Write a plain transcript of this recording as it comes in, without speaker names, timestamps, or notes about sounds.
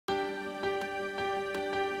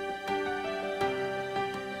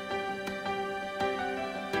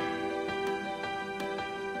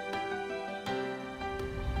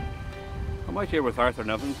I'm out here with Arthur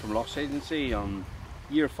Niven from Loughs Agency on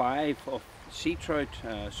year 5 of sea trout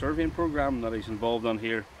surveying programme that he's involved on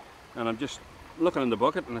here, and I'm just looking in the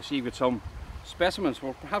bucket and I see you've got some specimens,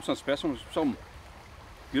 well perhaps not specimens, some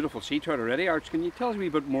beautiful sea trout already. Arch, can you tell us a wee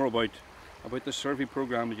bit more about the survey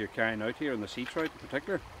programme that you're carrying out here and the sea trout in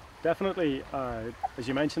particular? Definitely, as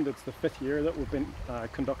you mentioned, it's the 5th year that we've been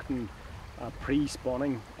conducting a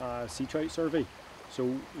pre-spawning sea trout survey. So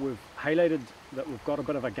we've highlighted that we've got a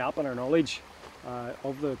bit of a gap in our knowledge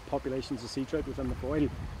of the populations of sea trout within the Foyle.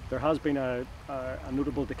 There has been a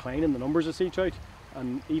notable decline in the numbers of sea trout,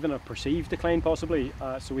 and even a perceived decline possibly.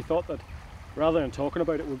 So we thought that rather than talking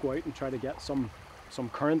about it, we'll go out and try to get some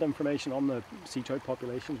current information on the sea trout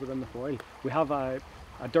populations within the Foyle. We have a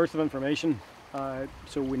dearth of information,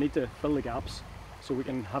 so we need to fill the gaps so we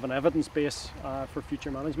can have an evidence base for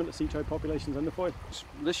future management of sea trout populations in the Foyle.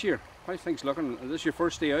 This year, how are things looking? Is this your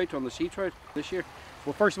first day out on the sea trout this year?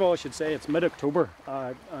 Well, first of all, I should say it's mid-October,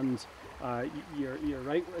 and you're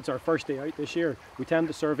right, it's our first day out this year. We tend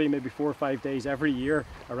to survey maybe 4 or 5 days every year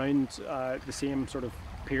around the same sort of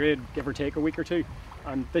period, give or take a week or two.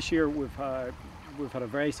 And this year we've had a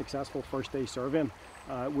very successful first day surveying.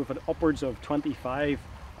 We've had upwards of 25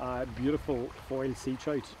 beautiful Foyle sea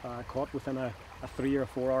trout caught within a 3 or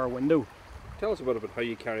 4 hour window. Tell us a bit about how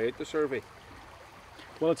you carry out the survey.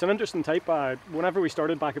 Well, it's an interesting type. Whenever we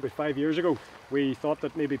started back about 5 years ago, we thought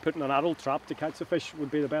that maybe putting an adult trap to catch the fish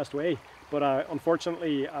would be the best way, but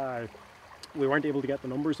unfortunately we weren't able to get the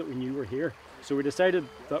numbers that we knew were here. So we decided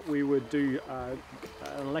that we would do an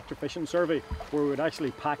electrofishing survey where we would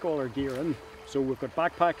actually pack all our gear in. So we've got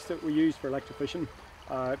backpacks that we use for electrofishing,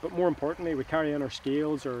 but more importantly we carry in our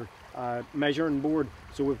scales or measuring board.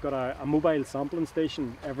 So we've got a mobile sampling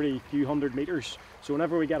station every few hundred metres. So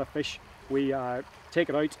whenever we get a fish, we take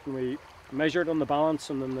it out and we measure it on the balance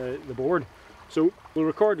and then the board. So we'll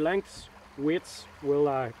record lengths, weights,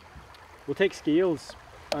 we'll take scales,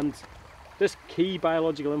 and this key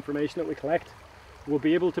biological information that we collect will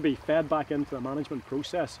be able to be fed back into the management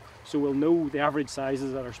process, so we'll know the average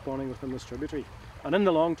sizes that are spawning within this tributary. And in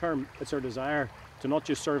the long term, it's our desire to not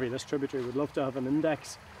just survey this tributary. We'd love to have an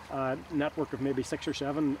index network of maybe 6 or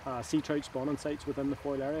 7 sea trout spawning sites within the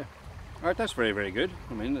Foyle area. Alright, that's very, very good.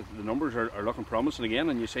 I mean, the numbers are looking promising again,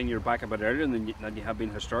 and you're saying you're back a bit earlier than you have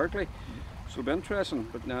been historically. So it'll be interesting.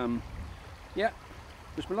 But yeah,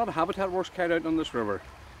 there's been a lot of habitat works carried out on this river.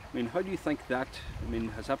 I mean, how do you think that,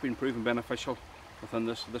 has that been proven beneficial within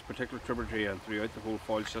this particular tributary and throughout the whole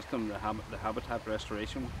Foyle system, the habitat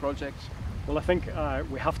restoration projects? Well, I think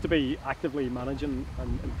we have to be actively managing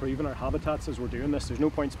and improving our habitats as we're doing this. There's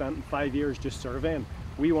no point spending 5 years just surveying.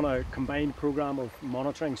 We want a combined programme of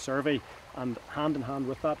monitoring, survey, and hand in hand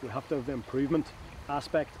with that we have to have the improvement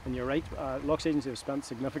aspect. And you're right, Loughs Agency have spent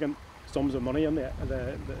significant sums of money on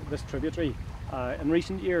this tributary in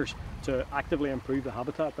recent years to actively improve the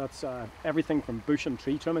habitat. That's everything from bush and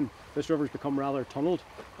tree trimming. This river's become rather tunnelled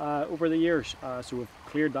over the years, so we've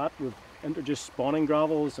cleared that. We've introduced spawning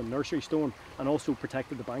gravels and nursery stone, and also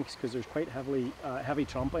protected the banks because there's quite heavy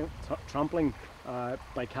trampling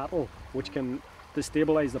by cattle, which can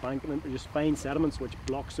destabilise the bank and introduce fine sediments which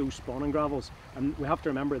blocks those spawning gravels. And we have to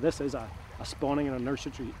remember this is a spawning and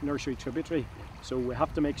a nursery tributary, so we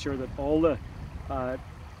have to make sure that all the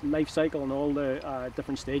life cycle and all the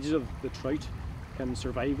different stages of the trout can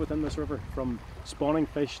survive within this river, from spawning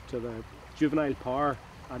fish to the juvenile power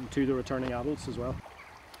and to the returning adults as well.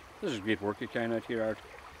 This is great work you're carrying out here, Art.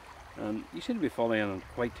 And you seem to be following in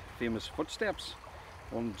quite famous footsteps.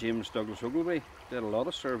 One James Douglas Ogilvy did a lot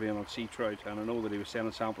of surveying on sea trout, and I know that he was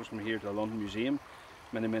sending samples from here to the London Museum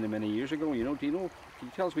many years ago. Can you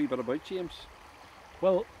tell us a wee bit about James?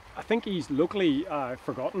 Well, I think he's locally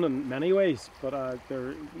forgotten in many ways, but there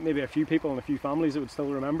are maybe a few people and a few families that would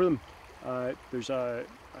still remember them. He's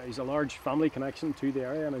a large family connection to the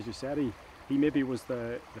area, and as you said, he maybe was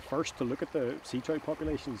the first to look at the sea trout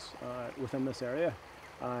populations within this area.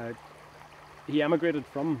 He emigrated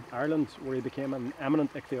from Ireland, where he became an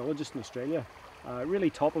eminent ichthyologist in Australia, really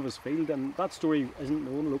top of his field, and that story isn't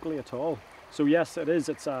known locally at all. So yes,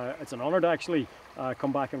 it's an honour to actually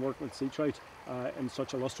come back and work with sea trout in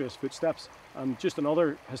such illustrious footsteps. And just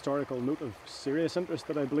another historical note of serious interest,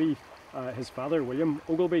 that I believe his father, William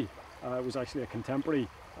Ogilvy, was actually a contemporary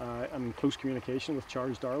and in close communication with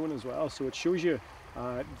Charles Darwin as well. So it shows you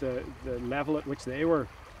the level at which they were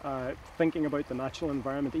thinking about the natural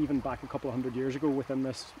environment even back a couple of hundred years ago within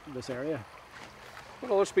this area.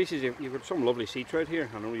 What other species, you've got some lovely sea trout here.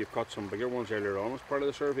 I know you've caught some bigger ones earlier on as part of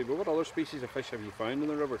the survey, but what other species of fish have you found in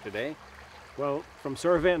the river today? Well, from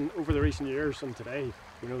surveying over the recent years and today,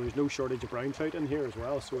 there's no shortage of brown trout in here as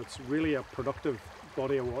well, so it's really a productive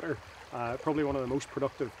body of water. probably one of the most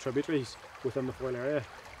productive tributaries within the Foyle area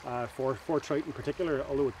for trout in particular,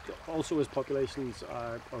 although it also has populations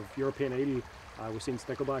of European eel. We've seen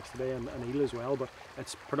sticklebacks today and eel as well, but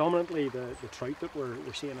it's predominantly the trout that we're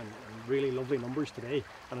seeing in really lovely numbers today,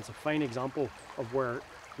 and it's a fine example of where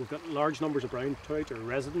we've got large numbers of brown trout or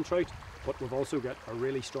resident trout, but we've also got a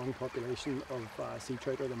really strong population of sea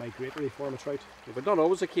trout or the migratory form of trout. Yeah, but not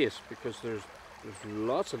always the case, because there's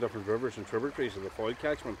lots of different rivers and tributaries of the Foyle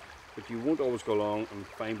catchment, but you won't always go along and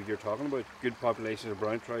find what you're talking about. Good populations of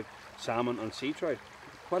brown trout, salmon and sea trout.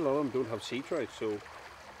 Quite a lot of them don't have sea trout, so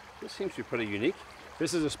this seems to be pretty unique.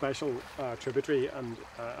 This is a special tributary, and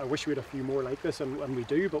I wish we had a few more like this, and we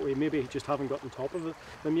do, but we maybe just haven't got on top of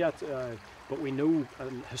them yet. But we know,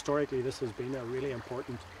 and historically this has been a really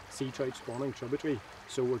important sea trout spawning tributary,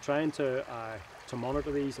 so we're trying to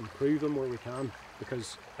monitor these, improve them where we can,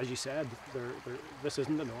 because as you said, this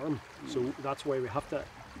isn't the norm. So that's why we have to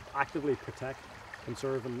actively protect,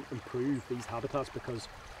 conserve and improve these habitats, because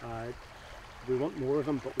we want more of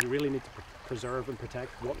them, but we really need to preserve and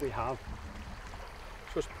protect what we have.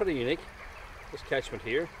 So it's pretty unique, this catchment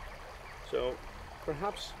here. So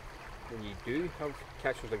perhaps when you do have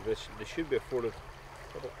catchments like this, they should be afforded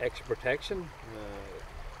extra protection,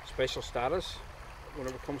 special status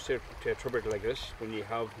whenever it comes to a tributary like this. When you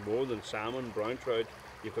have more than salmon, brown trout,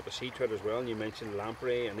 you've got the sea trout as well, and you mentioned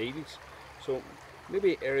lamprey and eels. So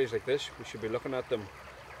maybe areas like this, we should be looking at them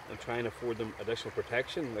and try and afford them additional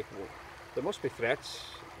protection. Like, there must be threats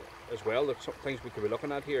as well, there's some things we could be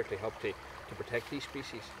looking at here to help to protect these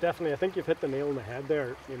species. Definitely, I think you've hit the nail on the head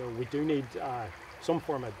there. You know, we do need some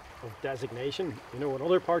form of designation. You know, in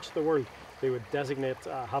other parts of the world, they would designate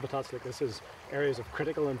habitats like this as areas of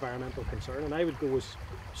critical environmental concern, and I would go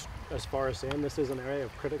as far as saying this is an area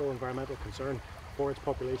of critical environmental concern for its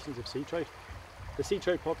populations of sea trout. The sea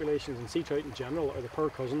trout populations and sea trout in general are the poor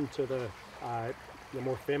cousin to the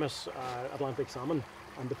more famous Atlantic salmon,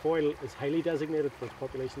 and the Foyle is highly designated for its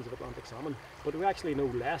populations of Atlantic salmon, but we actually know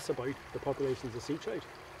less about the populations of sea trout,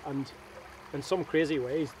 and in some crazy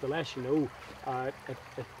ways, the less you know,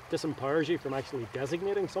 it disempowers you from actually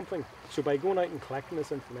designating something. So by going out and collecting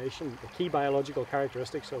this information, the key biological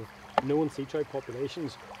characteristics of known sea trout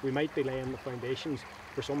populations, we might be laying the foundations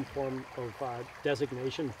for some form of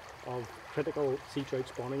designation of critical sea trout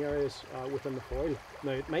spawning areas within the Foyle.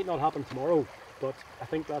 Now, it might not happen tomorrow, but I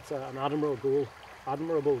think that's an admirable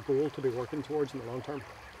goal to be working towards in the long term.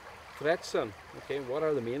 Threats then, okay, what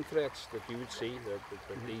are the main threats that you would see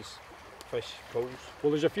that these fish pose?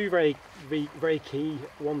 Well, there's a few very key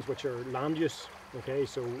ones, which are land use. Okay,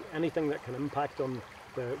 so anything that can impact on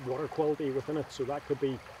the water quality within it, so that could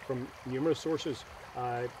be from numerous sources.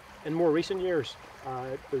 In more recent years,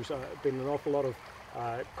 there's been an awful lot of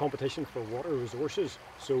competition for water resources,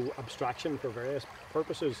 so abstraction for various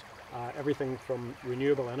purposes, everything from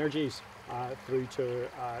renewable energies through to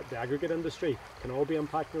the aggregate industry can all be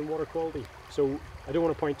impacting on water quality. So I don't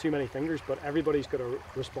want to point too many fingers, but everybody's got a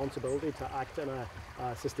responsibility to act in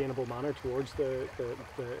a sustainable manner towards the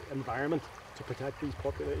environment to protect these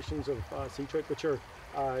populations of sea trout, which are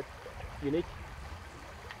unique.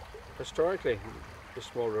 Historically, this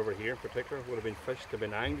small river here in particular would have been fished, there have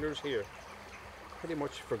been anglers here. Pretty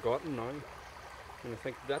much forgotten now, and I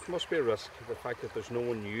think that must be a risk, the fact that there's no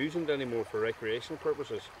one using it anymore for recreational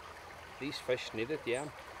purposes. These fish need it, yeah.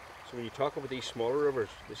 So when you talk about these smaller rivers,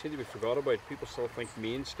 they seem to be forgot about. People still think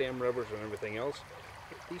main stem rivers and everything else.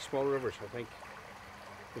 But these small rivers, I think,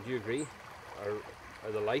 would you agree,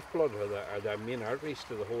 are the lifeblood, are the main arteries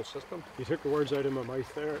to the whole system? You took the words out of my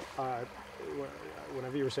mouth there.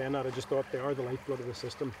 Whenever you were saying that, I just thought they are the lifeblood of the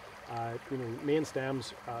system. You know, main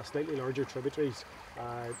stems, slightly larger tributaries,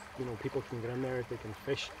 you know, people can get in there, they can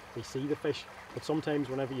fish, they see the fish, but sometimes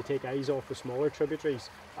whenever you take eyes off the smaller tributaries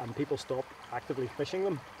and people stop actively fishing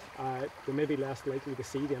them, they may be less likely to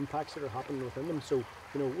see the impacts that are happening within them. So,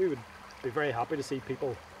 you know, we would be very happy to see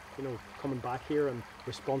people, you know, coming back here and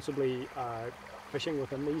responsibly fishing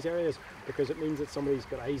within these areas, because it means that somebody's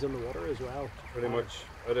got eyes on the water as well. Pretty much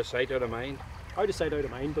out of sight, out of mind. Out of sight, out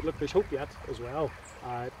of mind, but look, there's hope yet as well.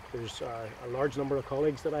 There's a large number of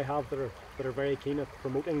colleagues that I have that are very keen at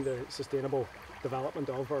promoting the sustainable development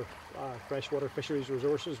of our freshwater fisheries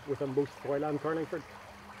resources within both Foyle and Carlingford.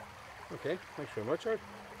 Okay, thanks very much, Art.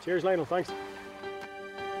 Cheers, Lionel, thanks.